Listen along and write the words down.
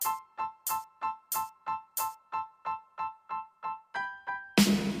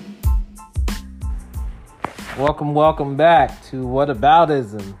Welcome back to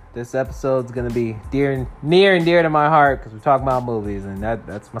Whataboutism. This episode's gonna be near and dear to my heart because we're talking about movies, and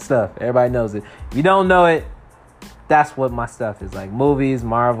that's my stuff. Everybody knows it. If you don't know it, that's what my stuff is. Like movies,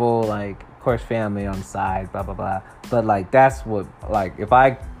 Marvel, like of course family on the side, blah blah blah. But like that's what if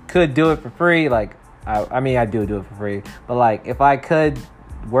I could do it for free, I do it for free. But like if I could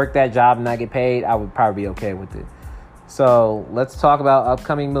work that job and not get paid, I would probably be okay with it. So let's talk about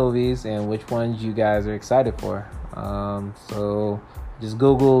upcoming movies and which ones you guys are excited for. So just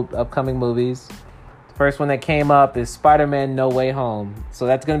Google upcoming movies. The first one that came up is Spider-Man No Way Home. So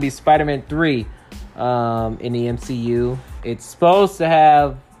that's going to be Spider-Man 3 in the MCU. It's supposed to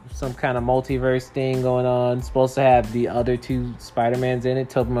have some kind of multiverse thing going on. It's supposed to have the other two Spider-Mans in it,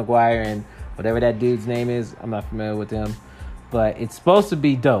 Tobey Maguire and whatever that dude's name is. I'm not familiar with him. But it's supposed to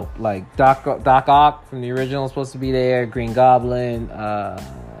be dope. Like Doc Ock from the original is supposed to be there. Green Goblin,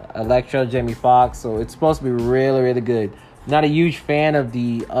 Electro, Jamie Foxx. So it's supposed to be really, really good. Not a huge fan of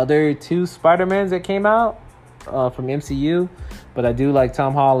the other two Spider-Mans that came out from MCU. But I do like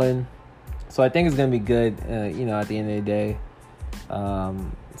Tom Holland. So I think it's going to be good, at the end of the day.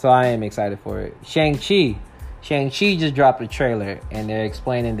 So I am excited for it. Shang-Chi just dropped a trailer. And they're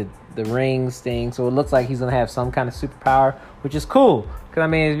explaining the rings thing, so it looks like he's gonna have some kind of superpower, which is cool. Cause I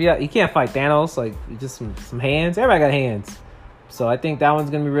mean, you can't fight Thanos, like just some hands. Everybody got hands, so I think that one's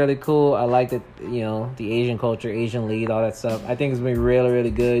gonna be really cool. I like that, the Asian culture, Asian lead, all that stuff. I think it's gonna be really,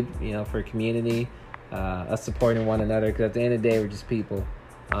 really good, for community, us supporting one another. Cause at the end of the day, we're just people.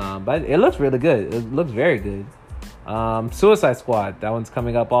 But it looks really good. It looks very good. Suicide Squad, that one's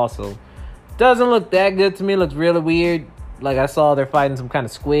coming up also. Doesn't look that good to me. It looks really weird. Like I saw they're fighting some kind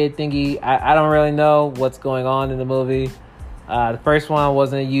of squid thingy. I don't really know what's going on in the movie. The first one I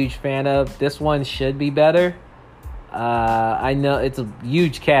wasn't a huge fan of. This one should be better. I know it's a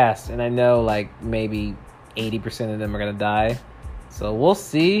huge cast, and I know like maybe 80% of them are gonna die. So we'll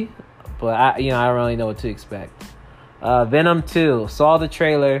see. But I don't really know what to expect. Venom 2. Saw the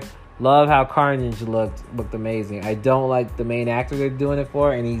trailer. Love how Carnage looked amazing. I don't like the main actor they're doing it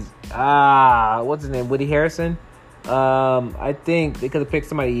for, and he's what's his name? Woody Harrelson. I think they could have picked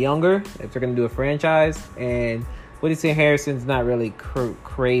somebody younger if they're gonna do a franchise. And Woody Harrelson's not really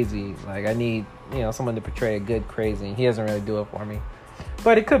crazy. Like I need someone to portray a good crazy. And he doesn't really do it for me,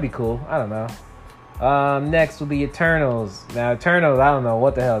 but it could be cool. I don't know. Next will be Eternals. Now Eternals, I don't know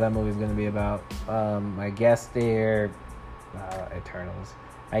what the hell that movie's gonna be about. I guess they're Eternals.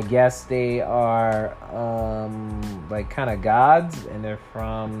 I guess they are like kind of gods, and they're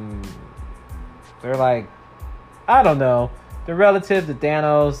like, I don't know. They're relative to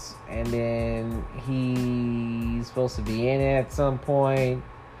Thanos, and then he's supposed to be in it at some point,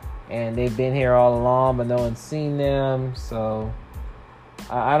 and they've been here all along, but no one's seen them. So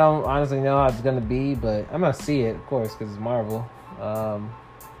I don't honestly know how it's gonna be, but I'm gonna see it, of course, because it's Marvel.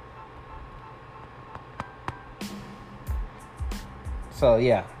 So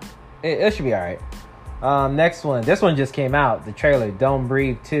yeah, it should be all right. Next one. This one just came out. The trailer, Don't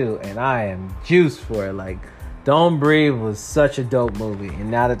Breathe 2, and I am juiced for it. Like, Don't Breathe was such a dope movie,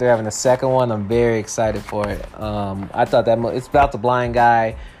 and now that they're having a second one, I'm very excited for it. I thought that it's about the blind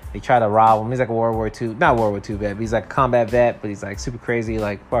guy. They try to rob him. He's like a World War II, not World War II vet, but he's like a combat vet, but he's like super crazy,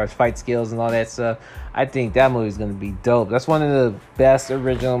 like as far as fight skills and all that stuff. I think that movie's gonna be dope. That's one of the best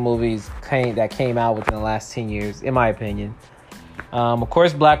original movies that came out within the last 10 years, in my opinion. Of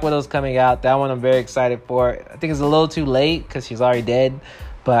course, Black Widow's coming out. That one I'm very excited for. I think it's a little too late because she's already dead.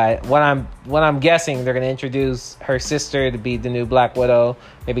 But what I'm guessing, they're gonna introduce her sister to be the new Black Widow.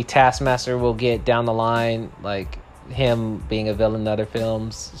 Maybe Taskmaster will get down the line, like him being a villain in other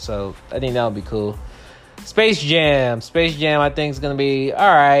films. So I think that would be cool. Space Jam, I think is gonna be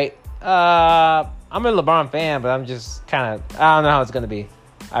all right. I'm a LeBron fan, but I'm just I don't know how it's gonna be.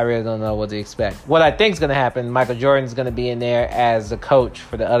 I really don't know what to expect. What I think is going to happen, Michael Jordan's going to be in there as the coach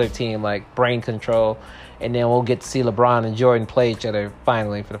for the other team, like brain control. And then we'll get to see LeBron and Jordan play each other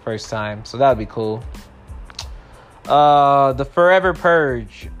finally for the first time. So that would be cool. The Forever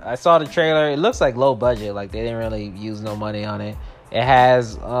Purge. I saw the trailer. It looks like low budget. Like they didn't really use no money on it. It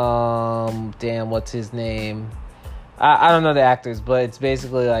has, what's his name? I don't know the actors, but it's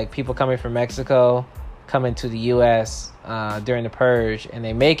basically like people coming from Mexico coming to the U.S. During the purge, and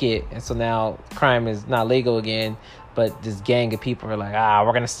they make it, and so now crime is not legal again, but this gang of people are like,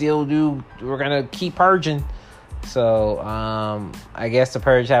 we're gonna keep purging. So I guess the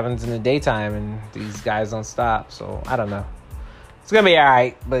purge happens in the daytime, and these guys don't stop. So I don't know. It's gonna be all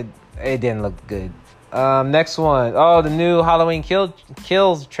right, but it didn't look good. Next one. The new Halloween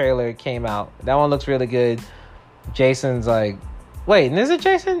Kills trailer came out. That one looks really good. Jason's like Wait, is it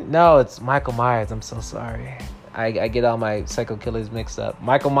Jason? No, it's Michael Myers. I'm so sorry. I get all my psycho killers mixed up.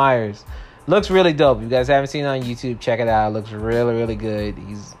 Michael Myers. Looks really dope. If you guys haven't seen it on YouTube, check it out. It looks really, really good.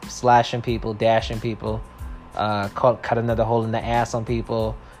 He's slashing people, dashing people, cut another hole in the ass on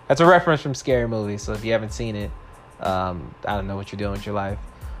people. That's a reference from Scary Movie, so if you haven't seen it, I don't know what you're doing with your life.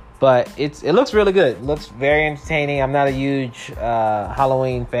 But it looks really good. It looks very entertaining. I'm not a huge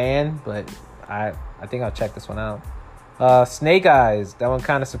Halloween fan, but I think I'll check this one out. Snake Eyes. That one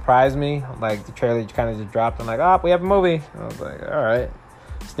kind of surprised me. Like, the trailer kind of just dropped. I'm like, oh, we have a movie. I was like, all right.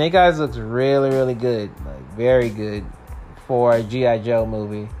 Snake Eyes looks really, really good. Like, very good for a G.I. Joe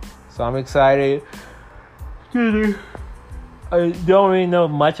movie. So I'm excited. I don't really know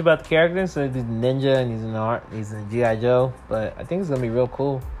much about the character. So he's a ninja and he's in G.I. Joe. But I think it's going to be real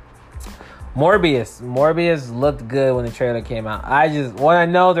cool. Morbius looked good when the trailer came out. What I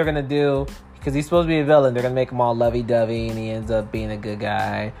know they're gonna do, because he's supposed to be a villain, they're gonna make him all lovey-dovey, and he ends up being a good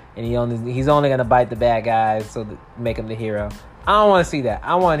guy, and he's only gonna bite the bad guys, so make him the hero. I don't want to see that.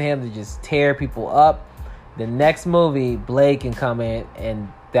 I want him to just tear people up. The next movie, Blade can come in,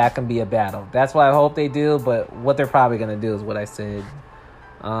 and that can be a battle. That's what I hope they do. But what they're probably gonna do is what I said.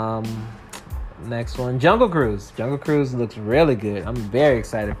 Next one, Jungle Cruise. Jungle Cruise looks really good. I'm very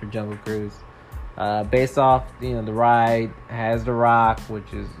excited for Jungle Cruise. Based off, the ride has The Rock,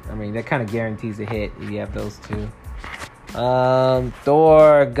 which is, that kind of guarantees a hit if you have those two.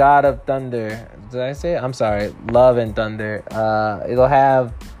 Thor, God of Thunder. Did I say it? I'm sorry. Love and Thunder. It'll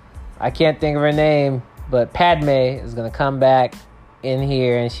have, I can't think of her name, but Padme is going to come back in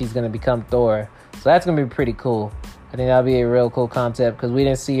here and she's going to become Thor. So that's going to be pretty cool. I think that'll be a real cool concept because we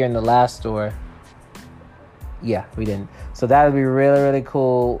didn't see her in the last Thor. Yeah, we didn't. So that would be really, really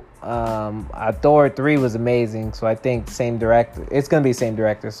cool. Thor 3 was amazing, so I think same director. It's going to be same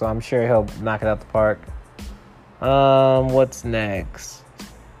director, so I'm sure he'll knock it out the park. What's next?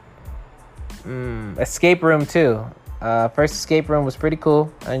 Escape Room 2. First Escape Room was pretty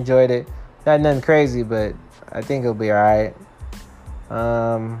cool. I enjoyed it. Not nothing crazy, but I think it'll be alright.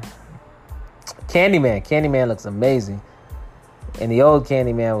 Candyman. Candyman looks amazing. And the old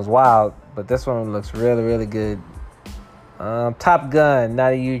Candyman was wild, but this one looks really, really good. Top Gun.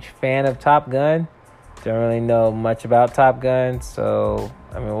 Not a huge fan of Top Gun. Don't really know much about Top Gun, so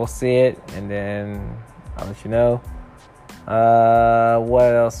we'll see it and then I'll let you know.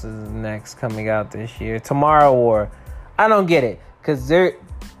 What else is next coming out this year? Tomorrow War. I don't get it, because the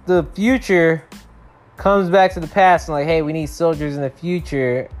future comes back to the past and like, hey, we need soldiers in the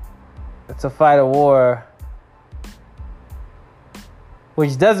future to fight a war,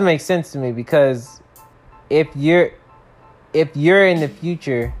 which doesn't make sense to me, because if you're in the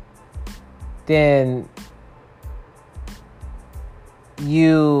future, then my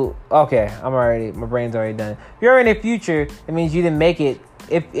brain's already done. If you're in the future, it means you didn't make it.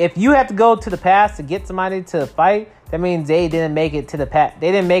 If you have to go to the past to get somebody to fight, that means they didn't make it to the past. They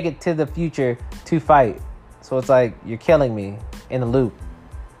didn't make it to the future to fight. So it's like, you're killing me in a loop.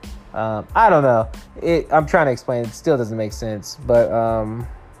 I don't know. I'm trying to explain. It still doesn't make sense. But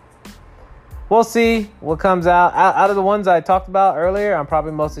we'll see what comes out. Out of the ones I talked about earlier, I'm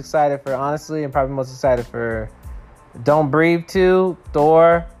probably most excited for, honestly, Don't Breathe 2,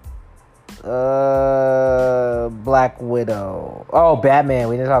 Thor, Black Widow. Oh, Batman.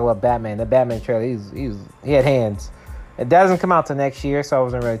 We didn't talk about Batman. The Batman trailer, he had hands. It doesn't come out till next year, so I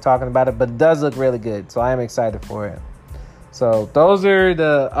wasn't really talking about it, but it does look really good, so I am excited for it. So those are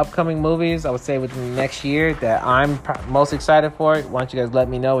the upcoming movies, I would say, within the next year that I'm most excited for. Why don't you guys let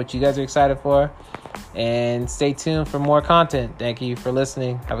me know what you guys are excited for? And stay tuned for more content. Thank you for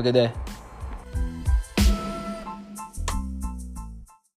listening. Have a good day.